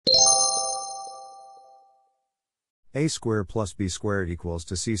A squared plus b squared equals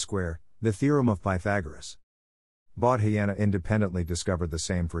to c squared, the theorem of Pythagoras. Bodhayana independently discovered the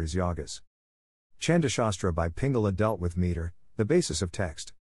same for his yagas. Chandashastra by Pingala dealt with meter, the basis of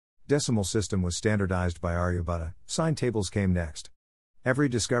text. Decimal system was standardized by Aryabhatta, sign tables came next. Every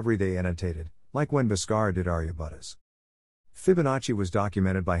discovery they annotated, like when Bhaskara did Aryabhatta's. Fibonacci was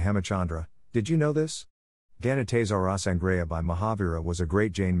documented by Hemachandra, did you know this? Ganatesara Sangraya by Mahavira was a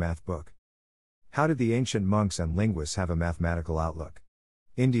great Jain math book. How did the ancient monks and linguists have a mathematical outlook?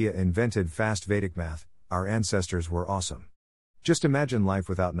 India invented fast Vedic math, our ancestors were awesome. Just imagine life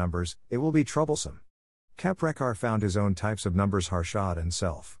without numbers, it will be troublesome. Kaprekar found his own types of numbers Harshad and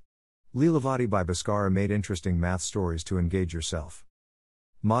self. Leelavati by Bhaskara made interesting math stories to engage yourself.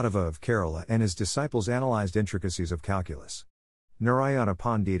 Madhava of Kerala and his disciples analyzed intricacies of calculus. Narayana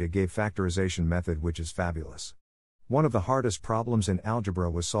Pandita gave factorization method which is fabulous. One of the hardest problems in algebra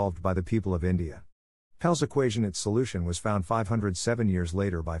was solved by the people of India. Pell's equation, its solution was found 507 years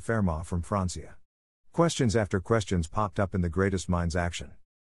later by Fermat from Francia. Questions after questions popped up in the greatest minds action.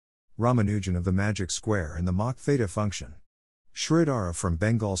 Ramanujan of the magic square and the Mach theta function. Sridhara from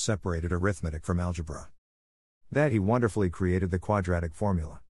Bengal separated arithmetic from algebra. That he wonderfully created the quadratic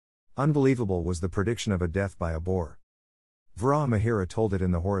formula. Unbelievable was the prediction of a death by a boar. Vara told it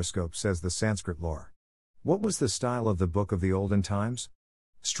in the horoscope, says the Sanskrit lore. What was the style of the book of the olden times?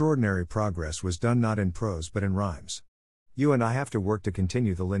 Extraordinary progress was done not in prose but in rhymes. You and I have to work to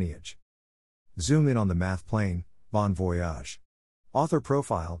continue the lineage. Zoom in on the math plane, bon voyage. Author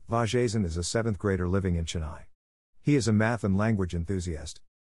profile, Vajaysan is a 7th grader living in Chennai. He is a math and language enthusiast.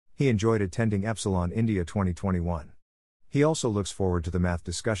 He enjoyed attending Epsilon India 2021. He also looks forward to the math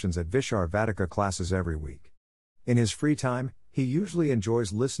discussions at Vishar Vatika classes every week. In his free time, he usually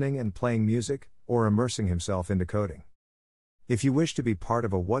enjoys listening and playing music, or immersing himself into coding. If you wish to be part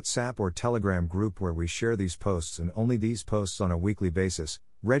of a WhatsApp or Telegram group where we share these posts and only these posts on a weekly basis,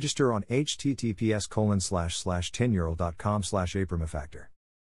 register on https://tinyurl.com/aprimafactor.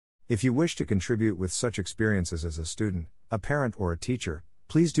 If you wish to contribute with such experiences as a student, a parent or a teacher,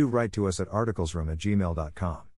 please do write to us at articlesroom@gmail.com.